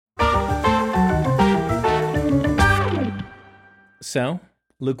So,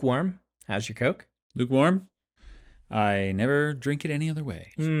 lukewarm, how's your Coke? Lukewarm? I never drink it any other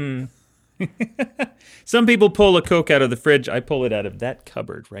way. Hmm. Some people pull a Coke out of the fridge. I pull it out of that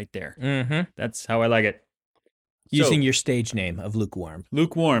cupboard right there. Mm-hmm. That's how I like it. Using your stage name of lukewarm.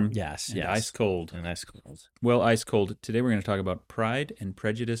 Lukewarm. Yes, and yes. Ice cold. And ice cold. Well, ice cold. Today we're going to talk about Pride and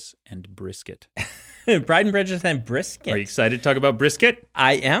Prejudice and brisket. Pride and Prejudice and brisket. Are you excited to talk about brisket?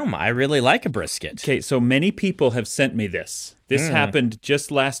 I am. I really like a brisket. Okay, so many people have sent me this. This happened just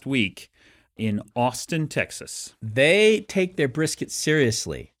last week in Austin, Texas. They take their brisket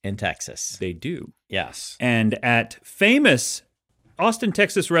seriously in Texas. They do. Yes. And at famous Austin,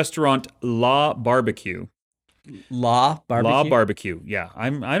 Texas restaurant La Barbecue. La Barbecue? La Barbecue, yeah. I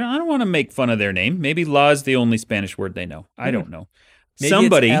don't want to make fun of their name. Maybe La is the only Spanish word they know. I don't know.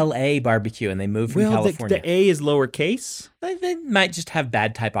 Maybe it's L.A. Barbecue and they moved from California. The A is lowercase. They might just have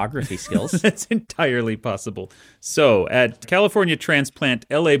bad typography skills. That's entirely possible. So at California Transplant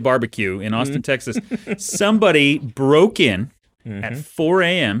L.A. Barbecue in Austin, Texas, somebody broke in at 4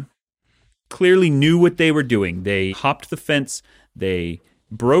 a.m., clearly knew what they were doing. They hopped the fence, they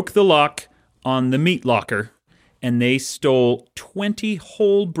broke the lock on the meat locker, and they stole 20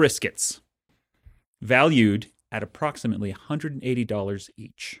 whole briskets, valued at approximately $180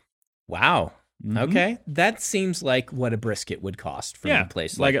 each. Wow. Okay. That seems like what a brisket would cost from a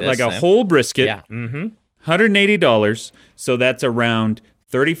place like this. Like a whole brisket. Yeah. $180. So that's around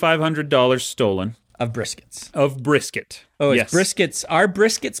 $3,500 stolen. Of briskets. Of brisket. Oh, yes. It's briskets. Are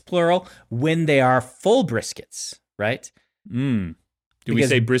briskets plural when they are full briskets, right? Do we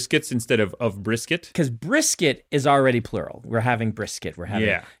say briskets instead of brisket? Because brisket is already plural. We're having brisket. We're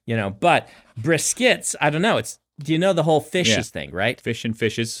having, but briskets, I don't know. Do you know the whole fishes thing, right? Fish and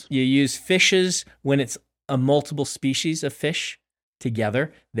fishes. You use fishes when it's a multiple species of fish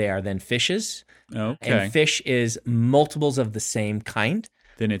together. They are then fishes. Okay. And fish is multiples of the same kind.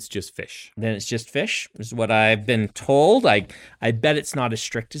 Then it's just fish. Is what I've been told. I bet it's not as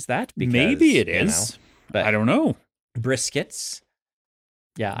strict as that. Because, maybe it is. But I don't know. Briskets.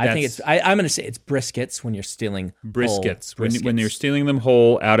 Yeah, I think I'm going to say it's briskets when you're stealing briskets. Whole briskets. When you're stealing them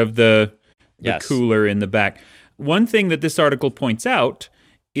whole out of the cooler in the back. One thing that this article points out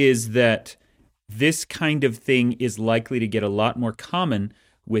is that this kind of thing is likely to get a lot more common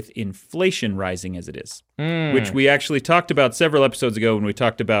with inflation rising as it is, which we actually talked about several episodes ago when we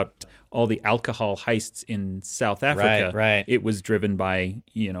talked about all the alcohol heists in South Africa. Right. It was driven by,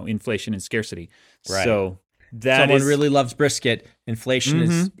 inflation and scarcity. Right. So someone really loves brisket. Inflation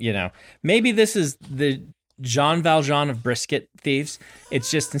is, maybe this is the Jean Valjean of brisket thieves. It's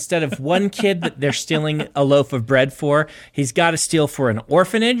just instead of one kid that they're stealing a loaf of bread for, he's got to steal for an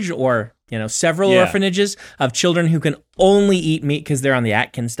orphanage or several orphanages of children who can only eat meat because they're on the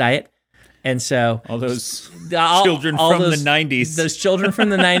Atkins diet. And so all those children from the 90s. Those children from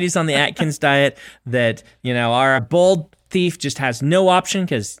the 90s on the Atkins diet that, our bold thief just has no option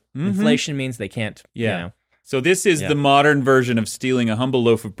because inflation means they can't, So this is the modern version of stealing a humble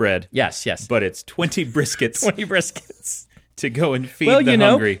loaf of bread. Yes. But it's 20 briskets. 20 briskets. To go and feed the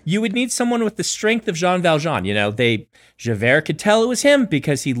hungry. You would need someone with the strength of Jean Valjean. Javert could tell it was him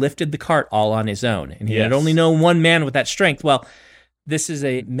because he lifted the cart all on his own. And he had only known one man with that strength. Well, this is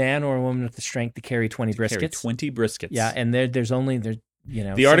a man or a woman with the strength to carry 20 briskets. 20 briskets. Yeah, and there's only...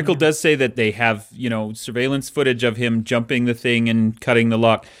 The article does say that they have, surveillance footage of him jumping the thing and cutting the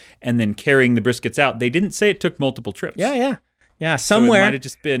lock and then carrying the briskets out. They didn't say it took multiple trips. Yeah. Somewhere so it might have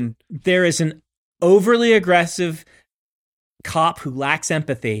just been... there is an overly aggressive cop who lacks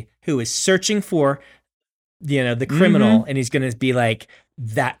empathy who is searching for, the criminal, and he's going to be like,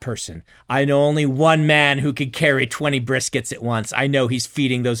 that person. I know only one man who could carry 20 briskets at once. I know he's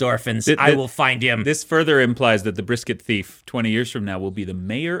feeding those orphans. I will find him. This further implies that the brisket thief 20 years from now will be the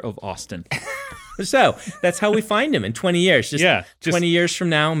mayor of Austin. So that's how we find him in 20 years. 20 years from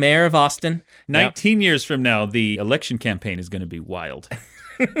now, mayor of Austin. 19 years from now, the election campaign is going to be wild.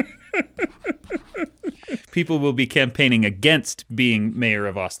 People will be campaigning against being mayor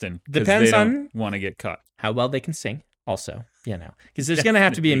of Austin because they don't want to get caught. How well they can sing, also, because there's going to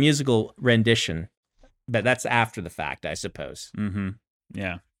have to be a musical rendition, but that's after the fact, I suppose.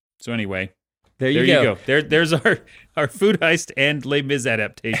 Yeah. So anyway, there you go. There's our Food Heist and Les Mis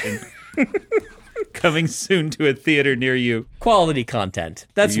adaptation coming soon to a theater near you. Quality content.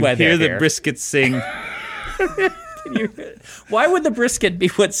 That's why they're here. Hear the briskets sing. Why would the brisket be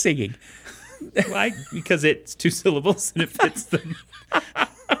what's singing? Why? Because it's 2 syllables and it fits them.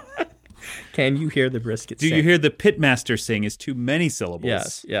 Can you hear the brisket sing? Do you hear the pitmaster sing is too many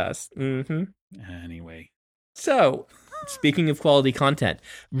syllables? Yes. Anyway. So, speaking of quality content,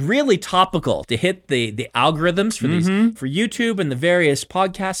 really topical to hit the algorithms for these for YouTube and the various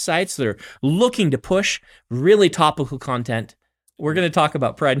podcast sites that are looking to push really topical content. We're going to talk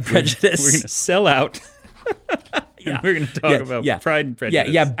about Pride and Prejudice. We're going to sell out. And we're going to talk about Pride and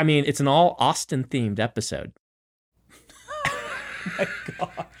Prejudice. Yeah. I mean, it's an all Austen-themed episode. Oh my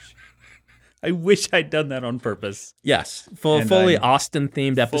gosh. I wish I'd done that on purpose. Yes. Fully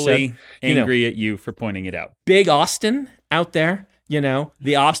Austen-themed episode. Fully angry at you for pointing it out. Big Austen out there.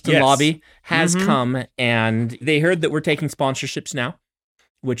 The Austen lobby has come, and they heard that we're taking sponsorships now,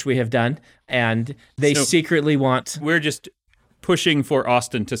 which we have done, and they secretly want... We're just pushing for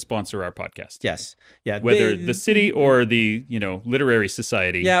Austen to sponsor our podcast. Yes. Yeah. Whether the city or the, literary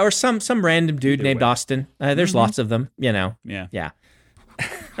society. Yeah, or some random dude named Austen. There's lots of them, Yeah. Yeah.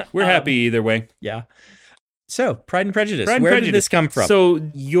 We're happy either way. Yeah. So, Pride and Prejudice. Where did this come from?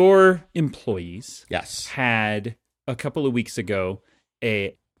 So, your employees yes. had a couple of weeks ago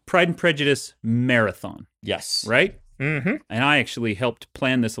a Pride and Prejudice marathon. Yes. Right? Mm-hmm. And I actually helped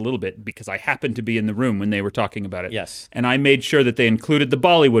plan this a little bit because I happened to be in the room when they were talking about it. Yes. And I made sure that they included the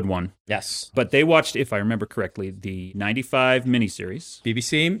Bollywood one. Yes. But they watched, if I remember correctly, the 95 miniseries.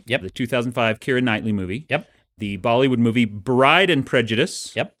 BBC. Yep. The 2005 Keira Knightley movie. Yep. The Bollywood movie Bride and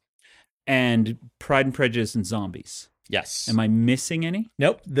Prejudice. Yep. And Pride and Prejudice and Zombies. Yes. Am I missing any?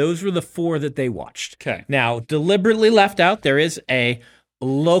 Nope. Those were the 4 that they watched. Okay. Now, deliberately left out, there is a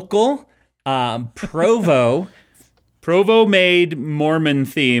local Provo. Provo-made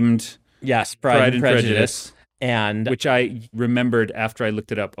Mormon-themed Yes, Pride and Prejudice. And which I remembered after I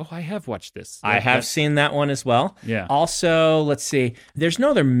looked it up. Oh, I have watched this. I have seen that one as well. Yeah. Also, let's see. There's no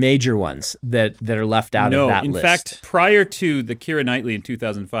other major ones that are left out of that list. No, in fact, prior to the Keira Knightley in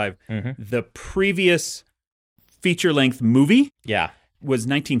 2005, the previous feature-length movie was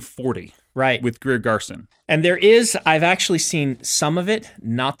 1940. Right. With Greer Garson. And I've actually seen some of it,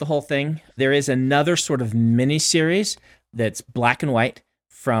 not the whole thing. There is another sort of mini-series that's black and white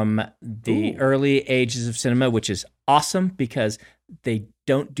from the early ages of cinema, which is awesome because they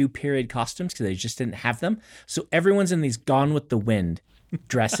don't do period costumes because they just didn't have them. So everyone's in these Gone with the Wind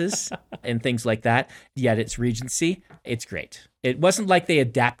dresses and things like that, yet it's Regency. It's great. It wasn't like they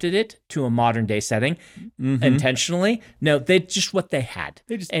adapted it to a modern day setting intentionally. No, they just what they had.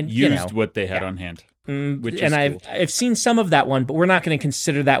 They just used what they had on hand. Which is cool. I've seen some of that one, but we're not going to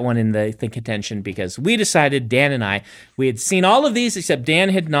consider that one in the contention because we decided, Dan and I, we had seen all of these except Dan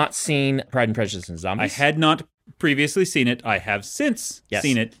had not seen Pride and Prejudice and Zombies. I had not previously seen it. I have since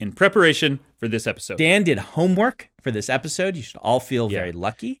seen it in preparation for this episode. Dan did homework for this episode. You should all feel very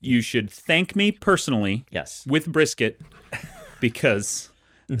lucky. You should thank me personally with Brisket because...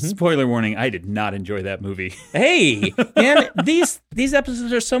 Spoiler warning, I did not enjoy that movie. Hey, man, these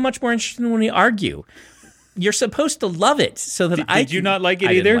episodes are so much more interesting when we argue. You're supposed to love it so that Did you not like it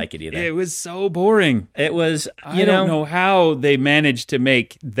either? I didn't like it either. It was so boring. It was, I don't know how they managed to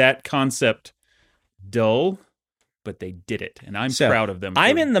make that concept dull, but they did it, and I'm proud of them.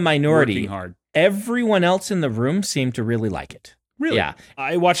 I'm in the minority. Working hard. Everyone else in the room seemed to really like it. Really? Yeah.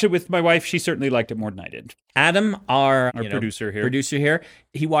 I watched it with my wife. She certainly liked it more than I did. Adam, our producer here,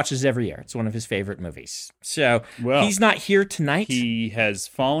 he watches every year. It's one of his favorite movies. So he's not here tonight. He has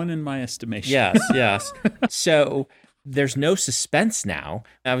fallen in my estimation. Yes. So there's no suspense now.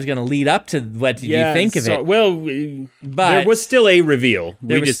 I was going to lead up to what did you think of it? Well, but there was still a reveal.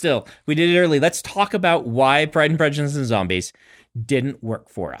 We did it early. Let's talk about why Pride and Prejudice and Zombies didn't work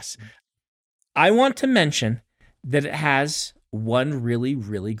for us. I want to mention that it has one really,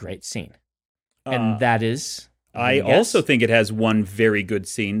 really great scene. And that is... I also think it has one very good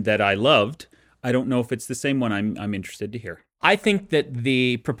scene that I loved. I don't know if it's the same one. I'm interested to hear. I think that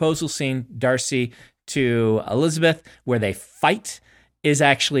the proposal scene, Darcy to Elizabeth, where they fight, is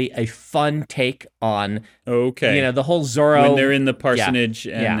actually a fun take on... Okay. The whole Zorro... When they're in the parsonage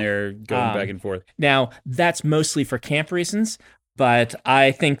and they're going back and forth. Now, that's mostly for camp reasons, but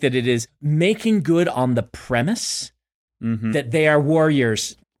I think that it is making good on the premise... that they are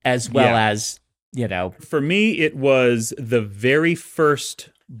warriors as well as, For me, it was the very first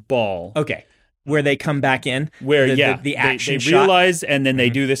ball. Okay. Where they come back in. Where, the action they shot. realize, and then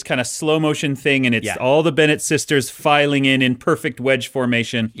they do this kind of slow motion thing, and it's all the Bennett sisters filing in perfect wedge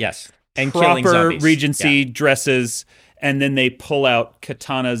formation. Yes. And proper killing zombies. Regency dresses, and then they pull out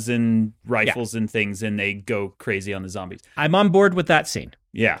katanas and rifles and things, and they go crazy on the zombies. I'm on board with that scene.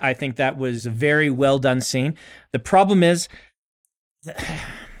 Yeah. I think that was a very well done scene. The problem is,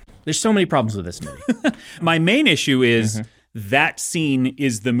 there's so many problems with this movie. My main issue is that scene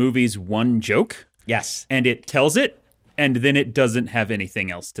is the movie's one joke. Yes. And it tells it, and then it doesn't have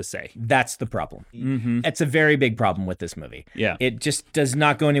anything else to say. That's the problem. It's a very big problem with this movie. Yeah. It just does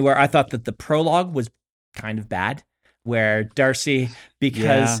not go anywhere. I thought that the prologue was kind of bad, where Darcy,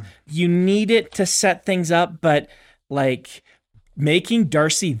 because you need it to set things up, but like making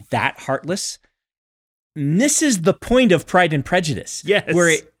Darcy that heartless misses the point of Pride and Prejudice. Yes.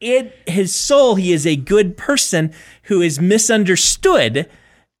 Where his soul, he is a good person who is misunderstood.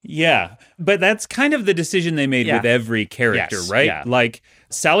 Yeah, but that's kind of the decision they made with every character, right? Yeah. Like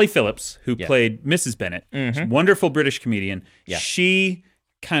Sally Phillips, who played Mrs. Bennett, wonderful British comedian. Yeah. She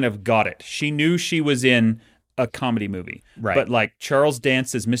kind of got it. She knew she was in a comedy movie. Right. But like Charles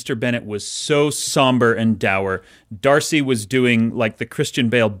Dance as Mr. Bennett was so somber and dour. Darcy was doing like the Christian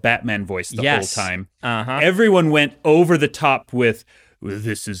Bale Batman voice the whole time. Everyone went over the top with, well,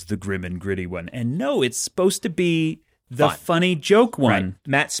 this is the grim and gritty one. And no, it's supposed to be the funny joke one. Right.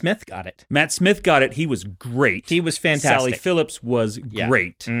 Matt Smith got it. Matt Smith got it. He was great. He was fantastic. Sally Phillips was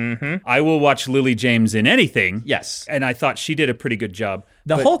great. I will watch Lily James in anything. Yes. And I thought she did a pretty good job.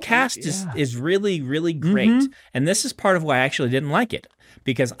 The whole cast is really, really great. And this is part of why I actually didn't like it.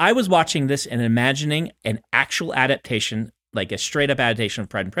 Because I was watching this and imagining an actual adaptation, like a straight up adaptation of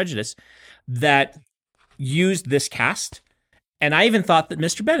Pride and Prejudice, that used this cast. And I even thought that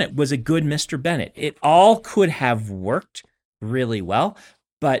Mr. Bennett was a good Mr. Bennett. It all could have worked really well,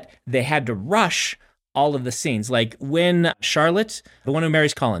 but they had to rush all of the scenes. Like when Charlotte, the one who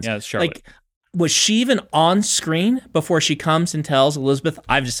marries Collins. Yeah, it's Charlotte. Like, was she even on screen before she comes and tells Elizabeth,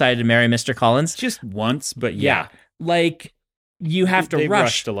 I've decided to marry Mr. Collins? Just once, but yeah. Like, you have to They rush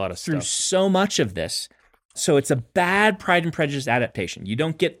rushed a lot of through stuff. so much of this. So it's a bad Pride and Prejudice adaptation. You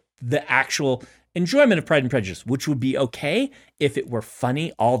don't get the actual enjoyment of Pride and Prejudice, which would be okay if it were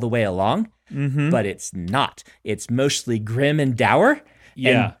funny all the way along, but it's not. It's mostly grim and dour.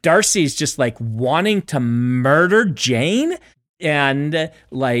 Yeah. And Darcy's just like wanting to murder Jane. And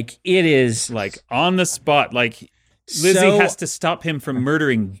like it is Like on the spot, like Lizzie So- has to stop him from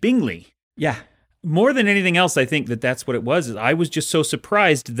murdering Bingley. yeah. More than anything else, I think that's what it was. Is I was just so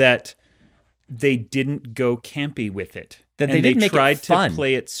surprised that they didn't go campy with it. That And they didn't make it tried fun. to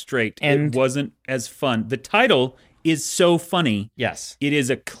play it straight. And- it wasn't as fun. The title is so funny. Yes. It is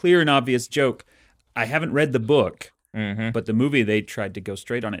a clear and obvious joke. I haven't read the book, but the movie, they tried to go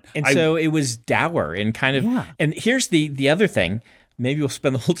straight on it. And so it was dour and kind of. Yeah. And here's the other thing. Maybe we'll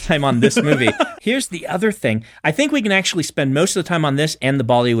spend the whole time on this movie. Here's the other thing. I think we can actually spend most of the time on this and the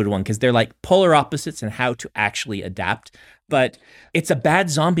Bollywood one because they're like polar opposites in how to actually adapt. But it's a bad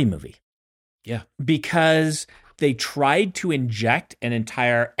zombie movie Yeah. because they tried to inject an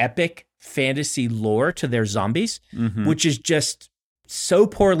entire epic fantasy lore to their zombies, which is just so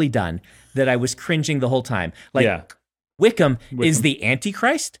poorly done that I was cringing the whole time. Like Yeah. Wickham is the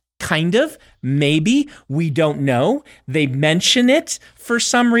Antichrist. Kind of, maybe, we don't know. They mention it for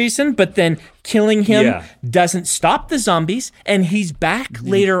some reason, but then killing him doesn't stop the zombies, and he's back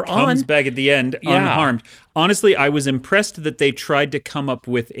later Comes on. back at the end unharmed. Honestly, I was impressed that they tried to come up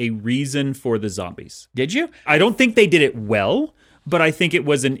with a reason for the zombies. Did you? I don't think they did it well, but I think it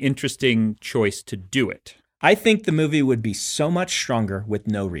was an interesting choice to do it. I think the movie would be so much stronger with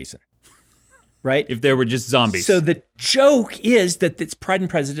no reason. Right? If there were just zombies. So the joke is that it's Pride and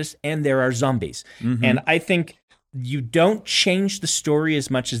Prejudice and there are zombies. And I think you don't change the story as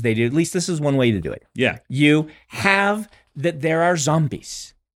much as they do. At least this is one way to do it. yeah. You have that there are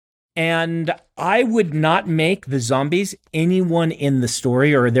zombies. And I would not make the zombies anyone in the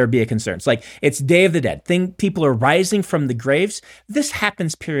story or there'd be a concern. It's like, it's Day of the Dead. People are rising from the graves. This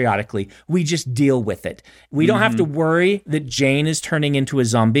happens periodically. We just deal with it. We don't have to worry that Jane is turning into a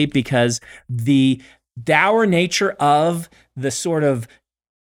zombie because the dour nature of the sort of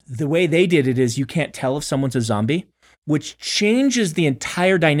the way they did it is you can't tell if someone's a zombie, which changes the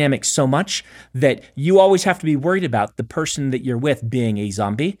entire dynamic so much that you always have to be worried about the person that you're with being a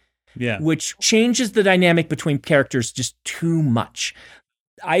zombie. Yeah. Which changes the dynamic between characters just too much.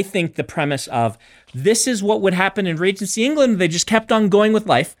 I think the premise of this is what would happen in Regency England, they just kept on going with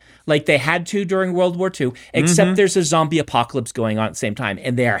life like they had to during World War II, except there's a zombie apocalypse going on at the same time.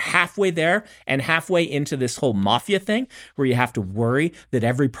 And they are halfway there and halfway into this whole mafia thing where you have to worry that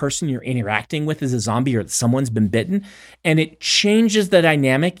every person you're interacting with is a zombie or that someone's been bitten. And it changes the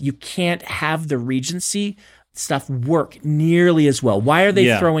dynamic. You can't have the Regency stuff work nearly as well. Why are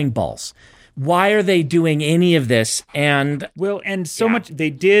they throwing balls? Why are they doing any of this? And Well, and so much, they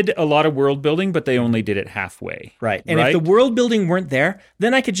did a lot of world building, but they only did it halfway. right. And if the world building weren't there,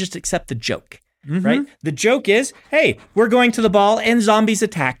 then I could just accept the joke. Right? The joke is, hey, we're going to the ball and zombies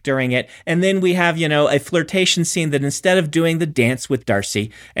attack during it. And then we have, a flirtation scene that instead of doing the dance with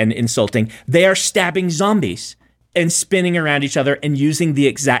Darcy and insulting, they are stabbing zombies. and spinning around each other and using the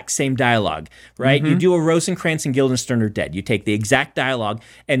exact same dialogue, right? You do a Rosencrantz and Guildenstern are dead. You take the exact dialogue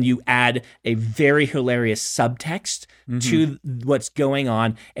and you add a very hilarious subtext to what's going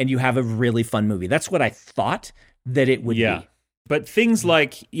on, and you have a really fun movie. That's what I thought that it would be. But things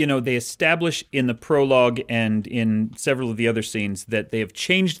like, they establish in the prologue and in several of the other scenes that they have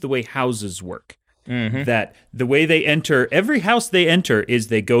changed the way houses work. That the way they enter, every house they enter is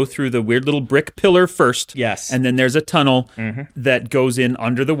they go through the weird little brick pillar first. Yes. And then there's a tunnel that goes in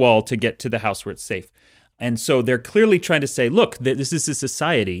under the wall to get to the house where it's safe. And so they're clearly trying to say, look, this is a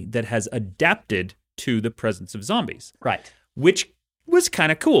society that has adapted to the presence of zombies. Right. Which was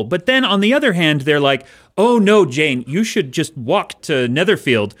kind of cool. But then on the other hand, they're like, oh no, Jane, you should just walk to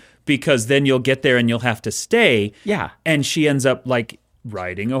Netherfield because then you'll get there and you'll have to stay. Yeah. And she ends up like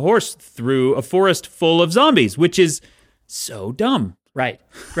riding a horse through a forest full of zombies, which is so dumb. Right.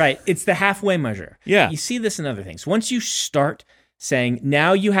 It's the halfway measure. Yeah. You see this in other things. Once you start saying,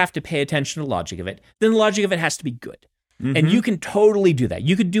 now you have to pay attention to the logic of it, then the logic of it has to be good. And you can totally do that.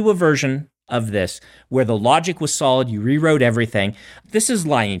 You could do a version of this where the logic was solid, you rewrote everything. This is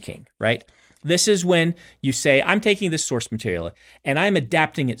Lion King, right? This is when you say, I'm taking this source material and I'm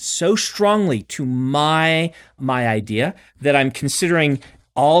adapting it so strongly to my idea that I'm considering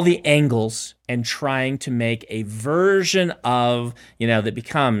all the angles and trying to make a version of, that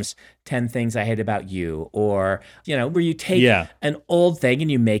becomes 10 Things I Hate About You, or, where you take an old thing and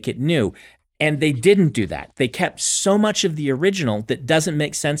you make it new. And they didn't do that. They kept so much of the original that doesn't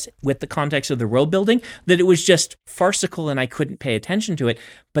make sense with the context of the world building that it was just farcical and I couldn't pay attention to it.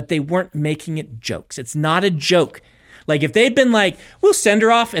 But they weren't making it jokes. It's not a joke. Like if they'd been like, we'll send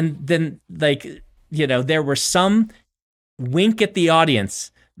her off, and then there were some wink at the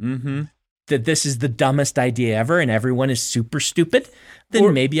audience that this is the dumbest idea ever and everyone is super stupid,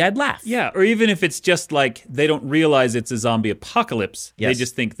 then maybe I'd laugh. Yeah, or even if it's just like they don't realize it's a zombie apocalypse. Yes. They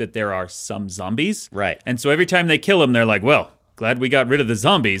just think that there are some zombies. Right. And so every time they kill them, they're like, well, glad we got rid of the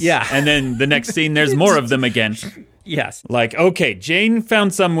zombies. Yeah. And then the next scene, there's more of them again. Yes. Like, okay, Jane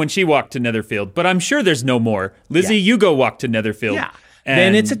found some when she walked to Netherfield, but I'm sure there's no more. Lizzie, you go walk to Netherfield. Yeah. And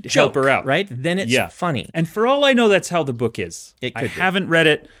then it's a joke, help her out. right? Then it's funny. And for all I know, that's how the book is. It could I be. haven't read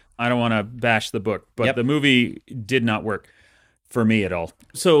it. I don't want to bash the book, but the movie did not work for me at all.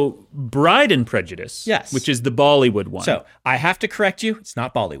 So Bride and Prejudice, Yes. which is the Bollywood one. So I have to correct you. It's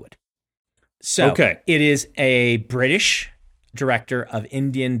not Bollywood. So it is a British director of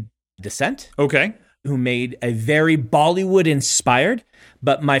Indian descent okay. who made a very Bollywood inspired,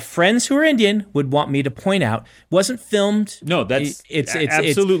 but my friends who are Indian would want me to point out, wasn't filmed. No, that's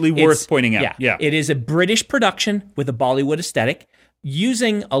absolutely worth pointing out. Yeah. It is a British production with a Bollywood aesthetic,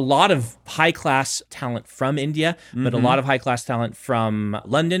 using a lot of high-class talent from India, but a lot of high-class talent from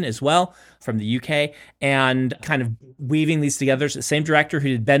London as well, from the UK, and kind of weaving these together. It's the same director who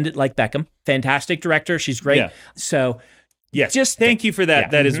did Bend It Like Beckham. Fantastic director. She's great. Yeah. So yes, just thank you for that. Yeah.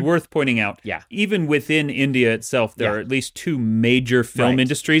 That is worth pointing out. Yeah. Even within India itself, there are at least two major film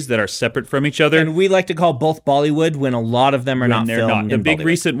industries that are separate from each other. And we like to call both Bollywood when a lot of them are not filmed The in big Bollywood.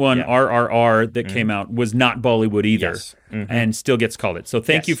 recent one, RRR, that came out was not Bollywood either, Yes. and still gets called it. So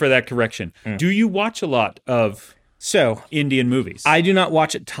thank you for that correction. Do you watch a lot of Indian movies? I do not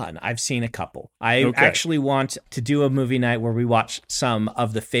watch a ton. I've seen a couple. I actually want to do a movie night where we watch some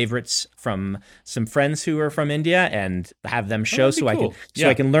of the favorites from some friends who are from India and have them show so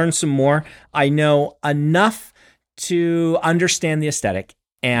I can learn some more. I know enough to understand the aesthetic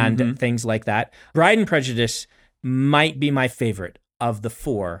and things like that. Bride and Prejudice might be my favorite of the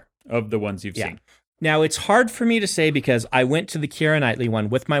four. Of the ones you've seen. Now, it's hard for me to say because I went to the Keira Knightley one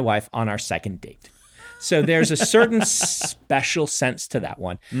with my wife on our second date. So there's a certain special sense to that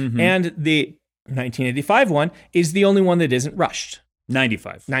one. And the 1985 one is the only one that isn't rushed.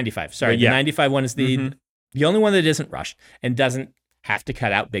 95. Sorry. The 95 one is the only one that isn't rushed and doesn't have to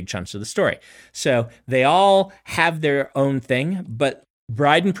cut out big chunks of the story. So they all have their own thing, but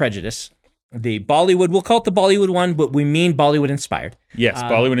Bride and Prejudice, the Bollywood, we'll call it the Bollywood one, but we mean Bollywood inspired. Yes,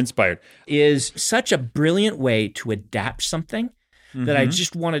 Bollywood inspired. Is such a brilliant way to adapt something that I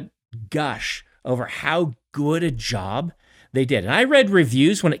just want to gush over how good a job they did. And I read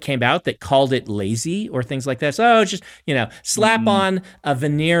reviews when it came out that called it lazy or things like that. So, just, slap on a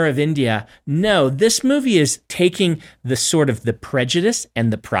veneer of India. No, this movie is taking the sort of the prejudice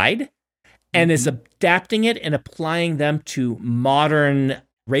and the pride and is adapting it and applying them to modern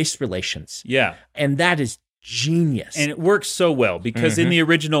race relations. Yeah. And that is genius. And it works so well because in the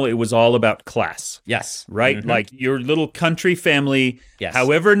original, it was all about class. Yes. Right? Like your little country family,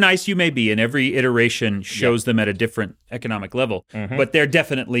 however nice you may be, in every iteration shows them at a different economic level. But they're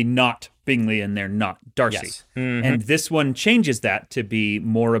definitely not Bingley and they're not Darcy. Yes. And this one changes that to be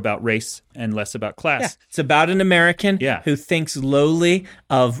more about race and less about class. Yeah. It's about an American who thinks lowly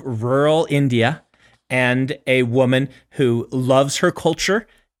of rural India and a woman who loves her culture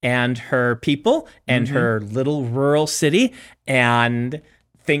and her people and her little rural city and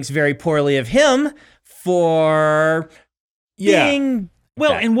thinks very poorly of him for being...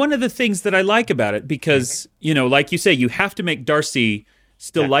 Well, and one of the things that I like about it, because, you know, like you say, you have to make Darcy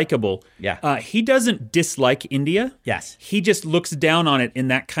still likable. Yeah. He doesn't dislike India. Yes. He just looks down on it in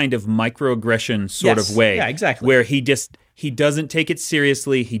that kind of microaggression sort of way. Yeah, exactly. Where he doesn't take it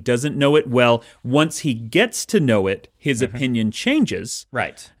seriously. He doesn't know it well. Once he gets to know it, his opinion changes.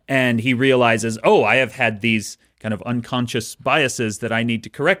 Right. And he realizes, oh, I have had these kind of unconscious biases that I need to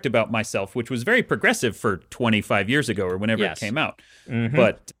correct about myself, which was very progressive for 25 years ago or whenever it came out.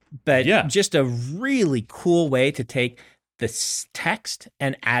 But just a really cool way to take this text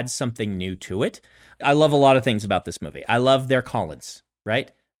and add something new to it. I love a lot of things about this movie. I love their Collins,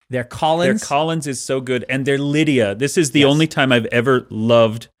 right? Their Collins is so good. And their Lydia. This is the only time I've ever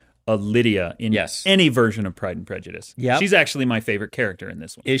loved a Lydia in any version of Pride and Prejudice. Yep. She's actually my favorite character in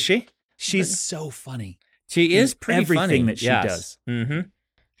this one. Is she? She's so funny. She is pretty everything funny. That she does.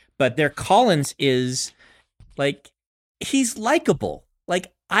 But their Collins is like, he's likable.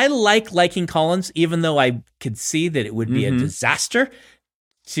 Like, I like liking Collins, even though I could see that it would be a disaster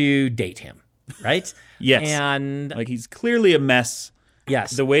to date him, right? Yes. And like, he's clearly a mess.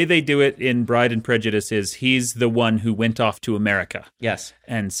 Yes. The way they do it in Bride and Prejudice is he's the one who went off to America. Yes.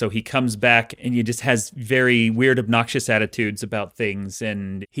 And so he comes back and he just has very weird, obnoxious attitudes about things.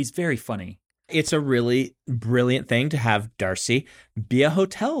 And he's very funny. It's a really brilliant thing to have Darcy be a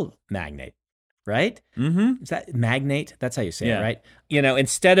hotel magnate, right? Is that magnate? That's how you say it, right? You know,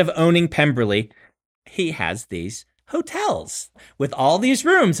 instead of owning Pemberley, he has these hotels with all these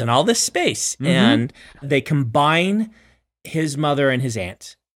rooms and all this space. And they combine his mother and his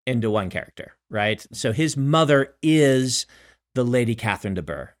aunt into one character, right? So his mother is the Lady Catherine de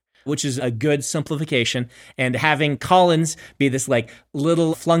Bourgh, which is a good simplification. And having Collins be this like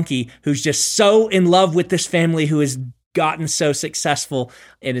little flunky who's just so in love with this family who has gotten so successful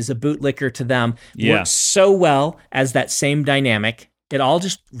and is a bootlicker to them works so well as that same dynamic. It all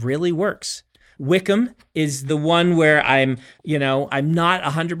just really works. Wickham is the one where I'm not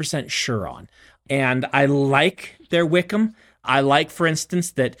 100% sure on. And I like their Wickham. I like, for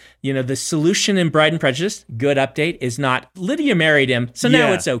instance, that, you know, the solution in Bride and Prejudice, good update, is not Lydia married him, so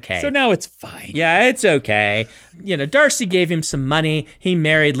now it's okay. So now it's fine. Yeah, it's okay. You know, Darcy gave him some money. He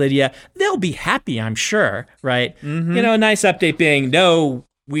married Lydia. They'll be happy, I'm sure, right? You know, a nice update being, no,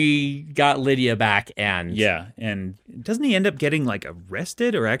 we got Lydia back and... Yeah, and doesn't he end up getting, like,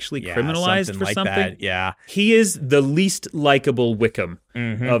 arrested or actually criminalized for something? That, yeah. He is the least likable Wickham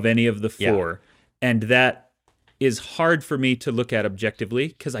of any of the four. And that is hard for me to look at objectively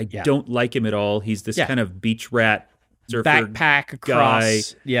because I don't like him at all. He's this kind of beach rat surfer backpack across.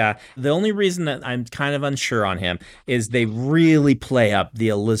 Guy. Yeah. The only reason that I'm kind of unsure on him is they really play up the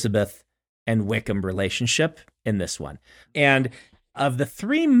Elizabeth and Wickham relationship in this one. And of the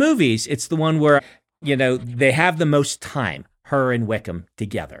three movies, it's the one where, you know, they have the most time, her and Wickham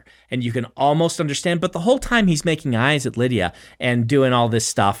together. And you can almost understand, but the whole time he's making eyes at Lydia and doing all this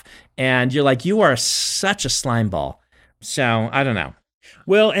stuff. And you're like, you are such a slime ball. So I don't know.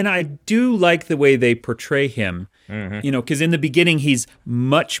 Well, and I do like the way they portray him, you know, because in the beginning, he's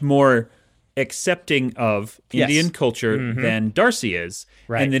much more accepting of Indian culture than Darcy is.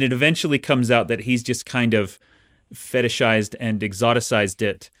 Right. And then it eventually comes out that he's just kind of fetishized and exoticized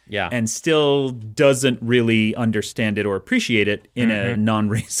it and still doesn't really understand it or appreciate it in a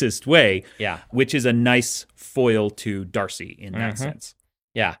non-racist way, which is a nice foil to Darcy in that sense.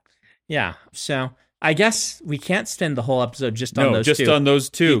 Yeah. Yeah. So I guess we can't spend the whole episode just on those two. Just on those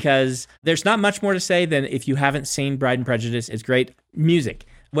two. Because there's not much more to say than if you haven't seen Bride and Prejudice, it's great. Music.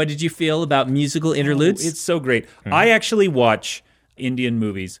 What did you feel about musical interludes? It's so great. I actually watch Indian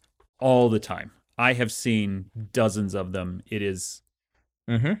movies all the time. I have seen dozens of them. It is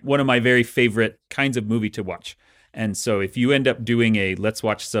one of my very favorite kinds of movie to watch. And so if you end up doing let's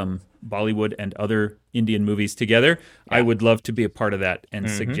watch some Bollywood and other Indian movies together, I would love to be a part of that and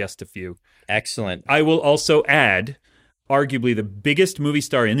suggest a few. Excellent. I will also add, arguably the biggest movie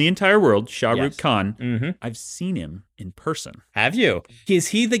star in the entire world, Shah Rukh Khan. I've seen him in person. Have you? Is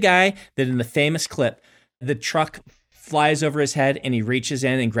he the guy that in the famous clip, the truck flies over his head and he reaches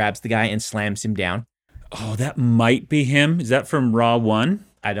in and grabs the guy and slams him down? Oh, that might be him. Is that from Raw 1?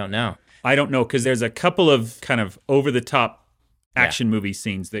 I don't know. I don't know, because there's a couple of kind of over-the-top action movie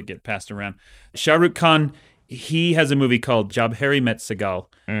scenes that get passed around. Shah Rukh Khan, he has a movie called Jab Harry Met Sagal,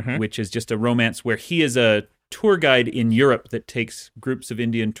 which is just a romance where he is a tour guide in Europe that takes groups of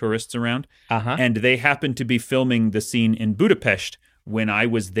Indian tourists around. And they happen to be filming the scene in Budapest when I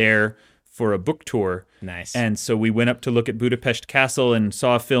was there for a book tour. Nice. And so we went up to look at Budapest Castle and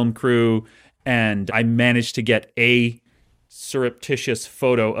saw a film crew, and I managed to get a surreptitious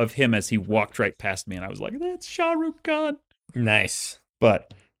photo of him as he walked right past me, and I was like, that's Shah Rukh Khan. Nice.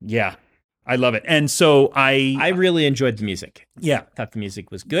 But yeah, I love it. And so I really enjoyed the music. Yeah. Thought the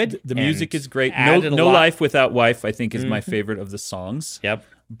music was good. The music is great. added a No lot. Life Without Wife, I think, is my favorite of the songs. Yep.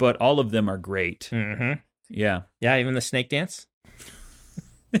 But all of them are great. Yeah. Yeah, even the snake dance.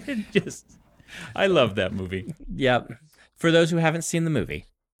 I love that movie. Yep. For those who haven't seen the movie,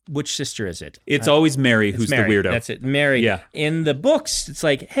 which sister is it? It's always Mary who's Mary. the weirdo. That's it. Mary. Yeah. In the books, it's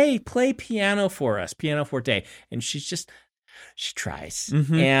like, hey, play piano for us, piano forte. And she tries.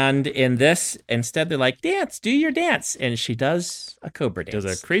 And in this, instead, they're like, dance, do your dance. And she does a cobra dance.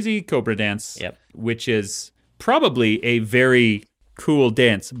 Does a crazy cobra dance, Yep. which is probably a very cool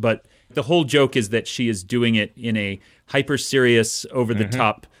dance. But the whole joke is that she is doing it in a hyper serious, over the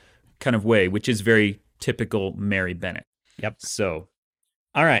top kind of way, which is very typical Mary Bennett. Yep. So,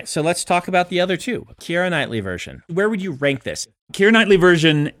 All right. So let's talk about the other two. Keira Knightley version. Where would you rank this? Keira Knightley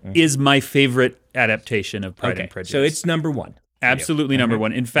version is my favorite adaptation of Pride and Prejudice. So it's number one. Absolutely number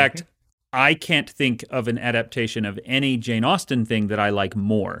one. In fact, I can't think of an adaptation of any Jane Austen thing that I like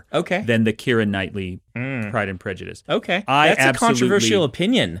more than the Keira Knightley Pride and Prejudice. Okay. That's a controversial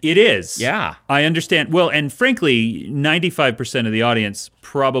opinion. It is. Yeah. I understand. Well, and frankly, 95% of the audience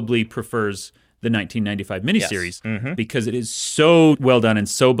probably prefers the 1995 miniseries because it is so well done and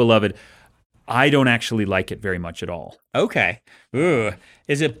so beloved. I don't actually like it very much at all. Okay. Ooh.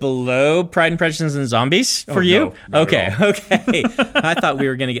 Is it below Pride and Prejudice and Zombies for you? No, okay. I thought we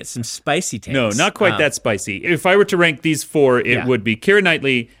were going to get some spicy takes. No, not quite that spicy. If I were to rank these four, it would be Keira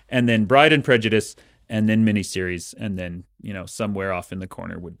Knightley, and then Bride and Prejudice, and then miniseries, and then, somewhere off in the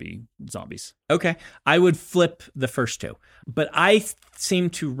corner would be Zombies. Okay. I would flip the first two, but I seem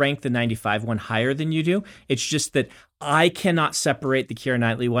to rank the 95 one higher than you do. It's just that I cannot separate the Keira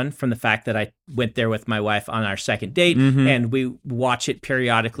Knightley one from the fact that I went there with my wife on our second date and we watch it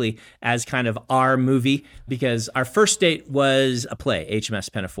periodically as kind of our movie, because our first date was a play,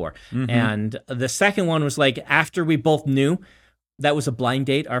 HMS Pinafore. And the second one was like after we both knew. That was a blind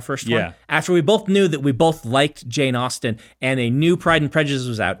date, our first one. After we both knew that we both liked Jane Austen and a new Pride and Prejudice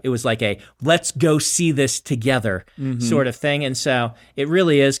was out, it was like a let's go see this together sort of thing. And so it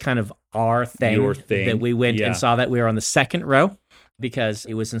really is kind of our thing, Your thing. that we went and saw that. We were on the second row because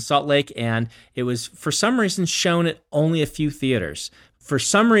it was in Salt Lake and it was for some reason shown at only a few theaters. For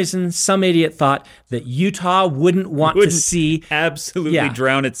some reason, some idiot thought that Utah wouldn't want to see absolutely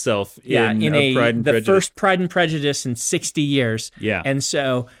drown itself in a Pride and Prejudice. The first Pride and Prejudice in 60 years. Yeah. And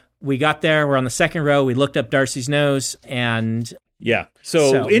so we got there, we're on the second row, we looked up Darcy's nose, and... Yeah.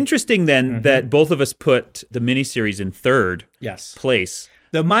 So interesting then that both of us put the miniseries in third place.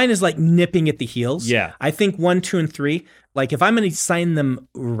 Though mine is like nipping at the heels. Yeah. I think 1, 2, and 3, like if I'm going to assign them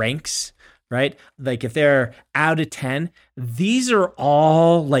ranks... Right? Like if they're out of 10, these are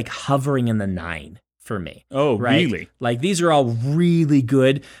all like hovering in the 9 for me. Oh, right? really? Like these are all really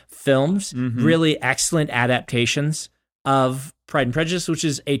good films, really excellent adaptations of Pride and Prejudice, which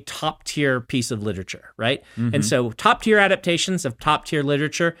is a top tier piece of literature, right? And so top tier adaptations of top tier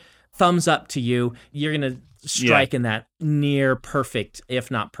literature, thumbs up to you. You're going to strike in that near perfect, if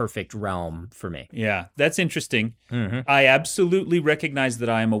not perfect realm for me. Yeah, that's interesting. I absolutely recognize that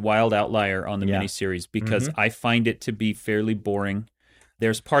I am a wild outlier on the miniseries because I find it to be fairly boring.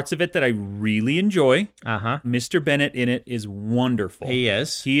 There's parts of it that I really enjoy. Mr. Bennett in it is wonderful. He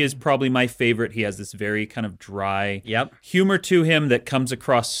is. He is probably my favorite. He has this very kind of dry humor to him that comes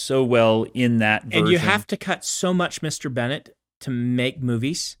across so well in that version. And you have to cut so much Mr. Bennett to make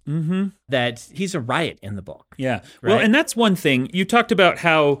movies that he's a riot in the book. Yeah. Well, and that's one thing. You talked about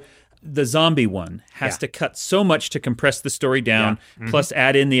how the zombie one has to cut so much to compress the story down, plus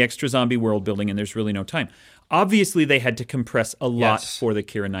add in the extra zombie world building, and there's really no time. Obviously, they had to compress a lot for the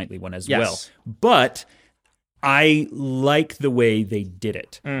Keira Knightley one as well. But I like the way they did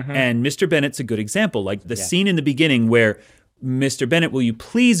it. And Mr. Bennett's a good example. Like the scene in the beginning where Mr. Bennett, will you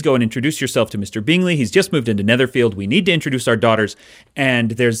please go and introduce yourself to Mr. Bingley? He's just moved into Netherfield. We need to introduce our daughters. And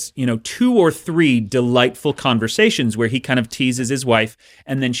there's, 2 or 3 delightful conversations where he kind of teases his wife,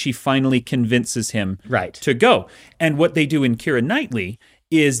 and then she finally convinces him to go. And what they do in Keira Knightley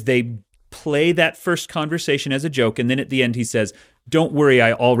is they play that first conversation as a joke, and then at the end he says, "Don't worry,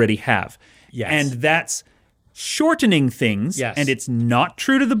 I already have." Yes. And that's shortening things, Yes. and it's not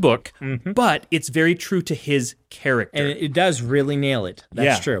true to the book, but it's very true to his character. And it does really nail it.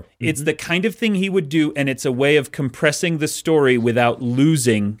 That's true. It's the kind of thing he would do, and it's a way of compressing the story without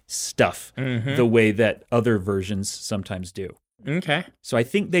losing stuff the way that other versions sometimes do. Okay. So I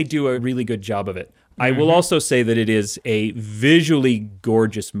think they do a really good job of it. I will also say that it is a visually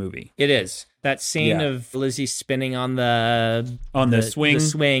gorgeous movie. It is. That scene of Lizzie spinning on the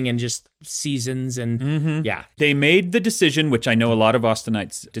swing and just seasons and They made the decision, which I know a lot of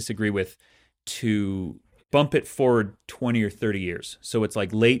Austinites disagree with, to bump it forward 20 or 30 years. So it's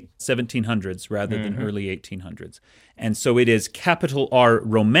like late 1700s rather than early 1800s. And so it is capital R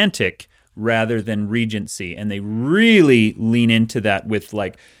romantic rather than Regency. And they really lean into that with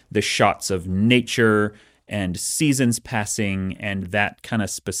like the shots of nature and seasons passing and that kind of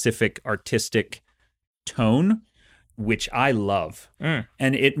specific artistic tone, which I love.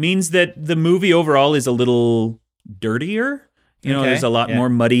 And it means that the movie overall is a little dirtier. You know, there's a lot more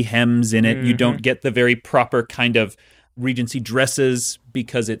muddy hems in it. You don't get the very proper kind of Regency dresses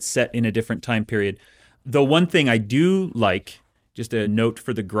because it's set in a different time period. The one thing I do like, just a note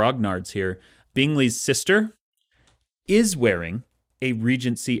for the grognards here, Bingley's sister is wearing a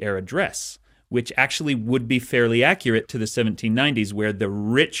Regency-era dress, which actually would be fairly accurate to the 1790s, where the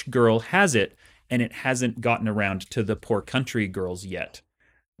rich girl has it, and it hasn't gotten around to the poor country girls yet,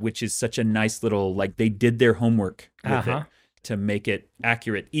 which is such a nice little, like, they did their homework with it to make it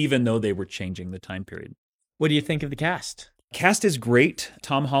accurate, even though they were changing the time period. What do you think of the cast? Cast is great.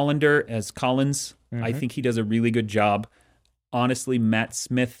 Tom Hollander as Collins, I think he does a really good job. Honestly, Matt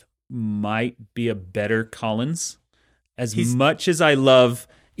Smith might be a better Collins. As much as I love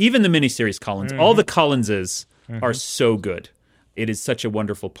even the miniseries Collins, all the Collinses are so good. It is such a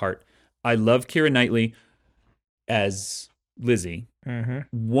wonderful part. I love Keira Knightley as Lizzie.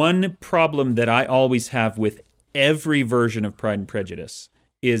 One problem that I always have with every version of Pride and Prejudice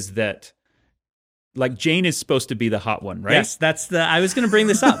is that, like, Jane is supposed to be the hot one, right? Yes, I was going to bring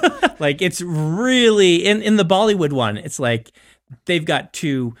this up. Like, it's really, in the Bollywood one, it's like they've got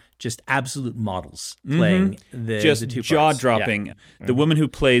two just absolute models playing the two parts. Jaw-dropping. Yeah. The woman who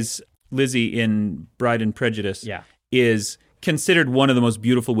plays Lizzie in Bride and Prejudice is considered one of the most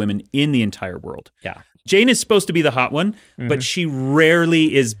beautiful women in the entire world. Yeah. Jane is supposed to be the hot one, but she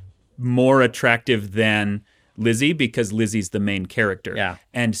rarely is more attractive than Lizzie because Lizzie's the main character. Yeah.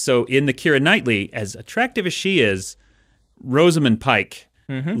 And so in the Keira Knightley, as attractive as she is, Rosamund Pike,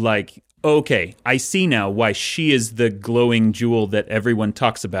 like, okay, I see now why she is the glowing jewel that everyone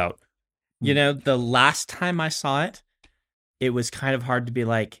talks about. You know, the last time I saw it, it was kind of hard to be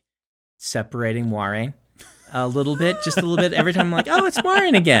like separating Moiraine a little bit, just a little bit. Every time I'm like, oh, it's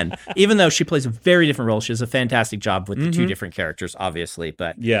Moiraine again. Even though she plays a very different role. She does a fantastic job with the two different characters, obviously.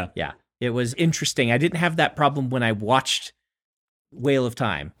 But yeah, it was interesting. I didn't have that problem when I watched Whale of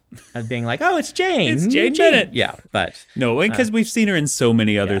Time. Of being like, oh, it's Jane. It's Jane Bennett. Yeah, but... No, because we've seen her in so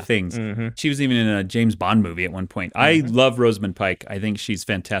many other things. She was even in a James Bond movie at one point. I love Rosamund Pike. I think she's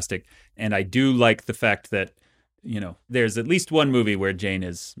fantastic. And I do like the fact that, you know, there's at least one movie where Jane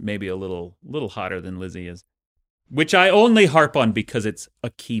is maybe a little hotter than Lizzie is. Which I only harp on because it's a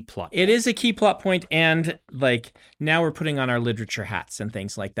key plot. It is a key plot point, and like now we're putting on our literature hats and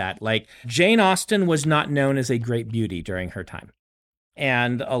things like that. Like Jane Austen was not known as a great beauty during her time.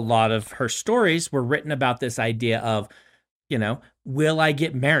 And a lot of her stories were written about this idea of, you know, will I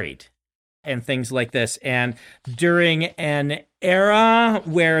get married? And things like this. And during an era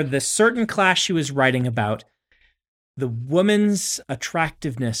where the certain class she was writing about, the woman's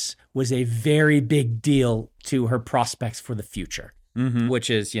attractiveness was a very big deal to her prospects for the future, which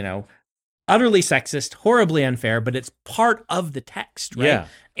is, you know, utterly sexist, horribly unfair, but it's part of the text, right? Yeah.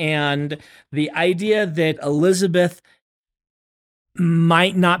 And the idea that Elizabeth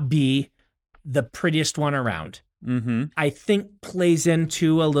might not be the prettiest one around, I think plays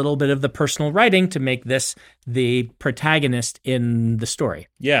into a little bit of the personal writing to make this the protagonist in the story.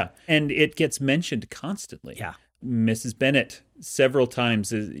 Yeah, and it gets mentioned constantly. Yeah. Mrs. Bennet several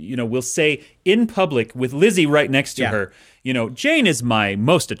times, you know, will say in public with Lizzie right next to her, you know, Jane is my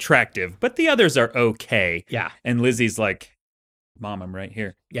most attractive, but the others are okay. Yeah. And Lizzie's like, Mom, I'm right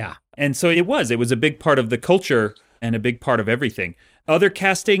here. Yeah. And so it was a big part of the culture and a big part of everything. Other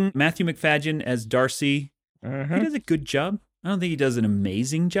casting, Matthew McFadden as Darcy, he does a good job. I don't think he does an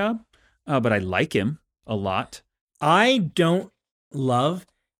amazing job, but I like him a lot. I don't love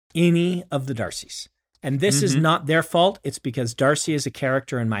any of the Darcys. And this is not their fault. It's because Darcy is a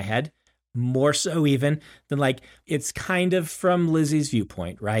character in my head. more so even than like it's kind of from Lizzie's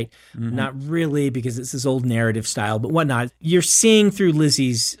viewpoint, right? Not really, because it's this old narrative style, but whatnot. You're seeing through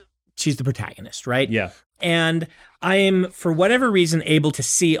she's the protagonist, right? Yeah. And I am, for whatever reason, able to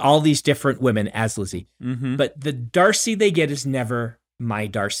see all these different women as Lizzie. But the Darcy they get is never my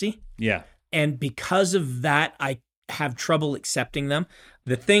Darcy. Yeah. And because of that, I have trouble accepting them.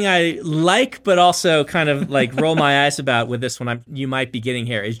 The thing I like, but also kind of like roll my eyes about with this one, you might be getting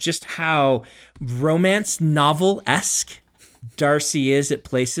here, is just how romance novel-esque Darcy is at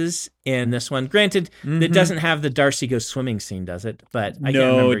places in this one. Granted, it doesn't have the Darcy goes swimming scene, does it? But I can't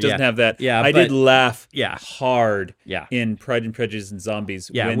remember. It doesn't have that. Yeah, I did laugh hard Yeah. in Pride and Prejudice and Zombies.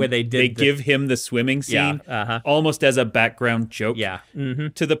 Yeah, when where they give him the swimming scene almost as a background joke. Yeah.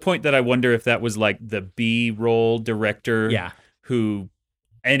 To the point that I wonder if that was like the B-roll director who...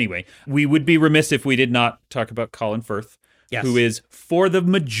 Anyway, we would be remiss if we did not talk about Colin Firth, who is, for the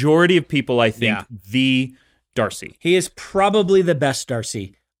majority of people, I think, the Darcy. He is probably the best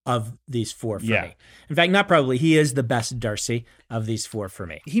Darcy of these four for me. In fact, not probably, he is the best Darcy of these four for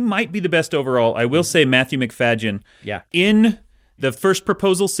me. He might be the best overall. I will say Matthew McFadyen in the first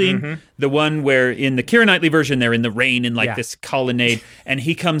proposal scene, the one where in the Keira Knightley version, they're in the rain in like this colonnade, and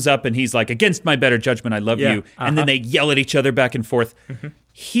he comes up and he's like, against my better judgment, I love you. And then they yell at each other back and forth.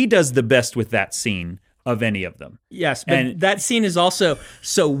 He does the best with that scene of any of them. Yes, but that scene is also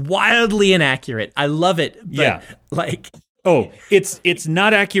so wildly inaccurate. I love it, but like... Oh, it's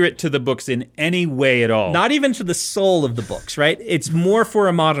not accurate to the books in any way at all. Not even to the soul of the books, right? It's more for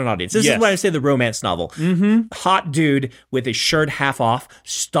a modern audience. This is why I say the romance novel. Hot dude with his shirt half off,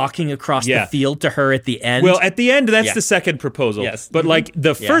 stalking across the field to her at the end. Well, at the end, that's the second proposal. Yes. But like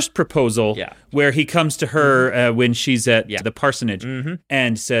the first proposal, where he comes to her when she's at the parsonage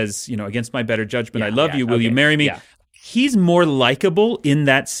and says, against my better judgment, I love you. Will you marry me? He's more likable in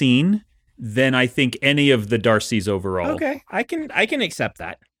that scene than I think any of the Darcys overall. Okay, I can accept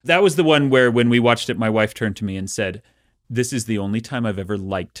that. That was the one where when we watched it, my wife turned to me and said, this is the only time I've ever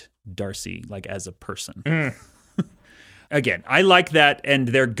liked Darcy, like as a person. Again, I like that, and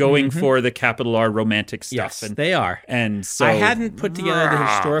they're going for the capital R romantic stuff. Yes, they are. And so I hadn't put together the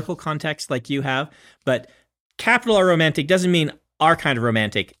historical context like you have, but capital R romantic doesn't mean our kind of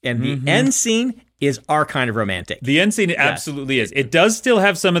romantic. And the end scene is our kind of romantic. The end scene absolutely is. It does still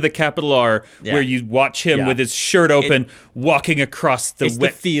have some of the capital R where you watch him with his shirt open walking across the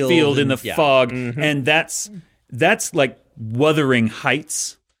wet field in the fog. And that's like Wuthering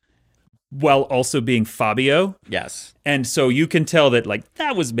Heights while also being Fabio. Yes. And so you can tell that like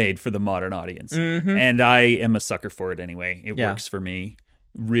that was made for the modern audience. And I am a sucker for it anyway. It works for me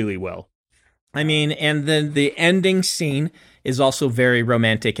really well. I mean, and then the ending scene is also very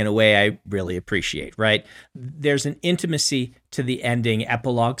romantic in a way I really appreciate, right? There's an intimacy to the ending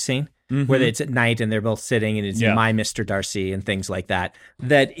epilogue scene where it's at night and they're both sitting and it's my Mr. Darcy and things like that.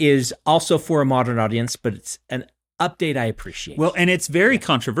 That is also for a modern audience, but it's an update I appreciate. Well, and it's very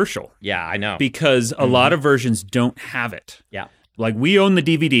controversial. Yeah, I know. Because a lot of versions don't have it. Yeah. Like we own the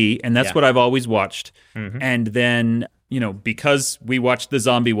DVD and that's what I've always watched. And then... because we watched the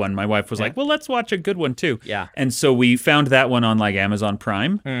zombie one, my wife was like, well, let's watch a good one too. Yeah. And so we found that one on like Amazon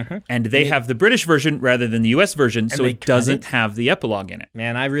Prime. And they have the British version rather than the US version, so it doesn't have the epilogue in it.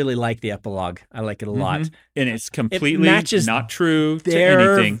 Man, I really like the epilogue. I like it a lot. And it's completely matches not true to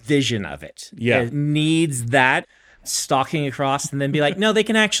their anything. Vision of it. Yeah. It needs that stalking across and then be like, no, they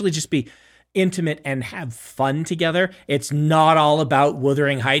can actually just be intimate and have fun together. It's not all about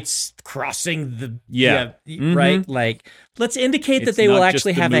Wuthering Heights crossing the right. Like, let's indicate that they will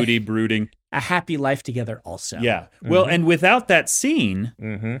actually have moody brooding a happy life together also. Yeah. Well, and without that scene,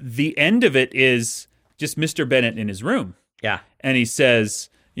 the end of it is just Mr. Bennet in his room. Yeah. And he says,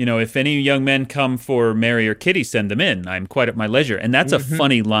 if any young men come for Mary or Kitty, send them in. I'm quite at my leisure. And that's a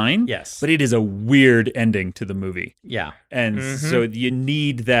funny line. Yes. But it is a weird ending to the movie. Yeah. And so you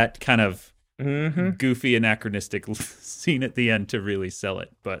need that kind of goofy anachronistic scene at the end to really sell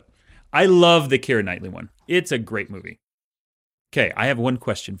it. But I love the Keira Knightley one. It's a great movie. Okay, I have one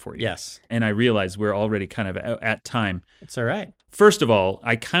question for you. Yes. And I realize we're already kind of at time. It's all right. First of all,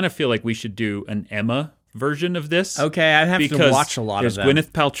 I kind of feel like we should do an Emma version of this. Okay, I'd have to watch a lot of them. There's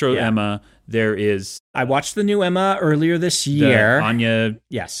Gwyneth Paltrow Emma. There is... I watched the new Emma earlier this year. Anya.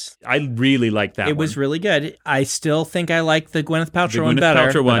 Yes. I really like that one. It was really good. I still think I like the Gwyneth Paltrow one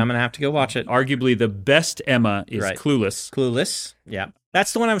better, but I'm going to have to go watch it. Arguably the best Emma is Clueless. Clueless, yeah.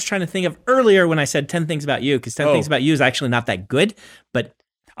 That's the one I was trying to think of earlier when I said 10 Things About You, because 10 Things About You is actually not that good, but...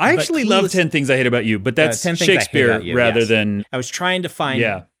 I actually love 10 Things I Hate About You, but that's Shakespeare rather than... I was trying to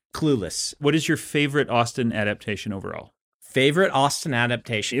find Clueless. What is your favorite Austen adaptation overall? Favorite Austen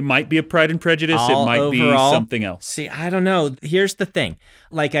adaptation? It might be a Pride and Prejudice. All it might overall, be something else. See, I don't know. Here's the thing.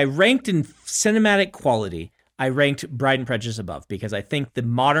 Like, I ranked in cinematic quality, I ranked Bride and Prejudice above because I think the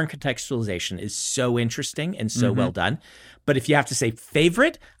modern contextualization is so interesting and so well done. But if you have to say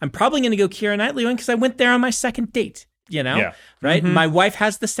favorite, I'm probably going to go Keira Knightley one because I went there on my second date. You know, Yeah. right? My wife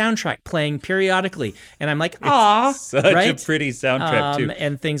has the soundtrack playing periodically, and I'm like, "Aw, Such right?" a pretty soundtrack too.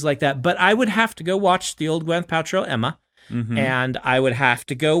 And things like that. But I would have to go watch the old Gwyneth Paltrow Emma, and I would have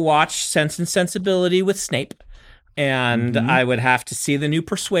to go watch Sense and Sensibility with Snape, and I would have to see the new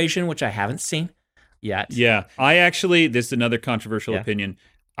Persuasion, which I haven't seen yet. Yeah, I actually, this is another controversial opinion.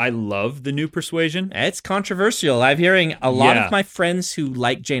 I love the new Persuasion. It's controversial. I'm hearing a lot Yeah. of my friends who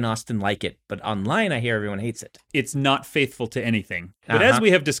like Jane Austen like it, but online I hear everyone hates it. It's not faithful to anything. But as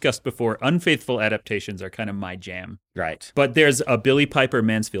we have discussed before, unfaithful adaptations are kind of my jam. Right. But there's a Billy Piper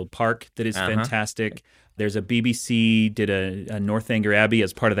Mansfield Park that is fantastic. There's a BBC did a Northanger Abbey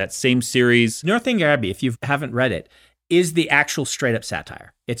as part of that same series. Northanger Abbey, if you haven't read it, is the actual straight up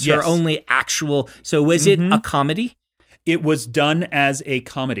satire. It's her Yes. only actual. So was it a comedy? It was done as a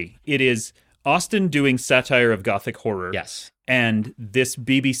comedy. It is Austen doing satire of Gothic horror. Yes. And this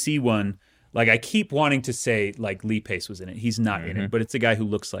BBC one, like I keep wanting to say like Lee Pace was in it. He's not in it, but it's a guy who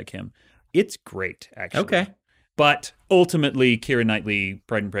looks like him. It's great, actually. Okay. But ultimately, Keira Knightley,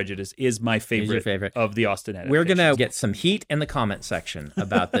 Pride and Prejudice, is my favorite, favorite. of the Austen adaptations. We're going to get some heat in the comment section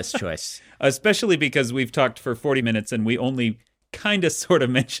about this choice. Especially because we've talked for 40 minutes and we only kind of sort of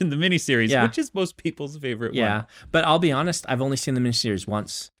mentioned the miniseries, Yeah. which is most people's favorite Yeah. one. But I'll be honest, I've only seen the miniseries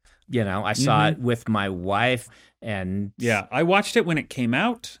once. You know, I saw it with my wife and Yeah, I watched it when it came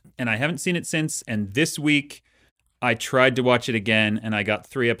out, and I haven't seen it since. And this week, I tried to watch it again, and I got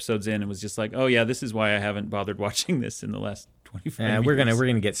 3 episodes in and was just like, oh, yeah, this is why I haven't bothered watching this in the last 25 years. we're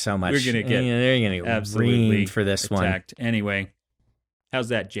gonna get so much. We're gonna get they're gonna get absolutely reamed for this one. attacked. Anyway, how's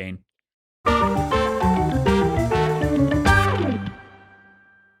that, Jane?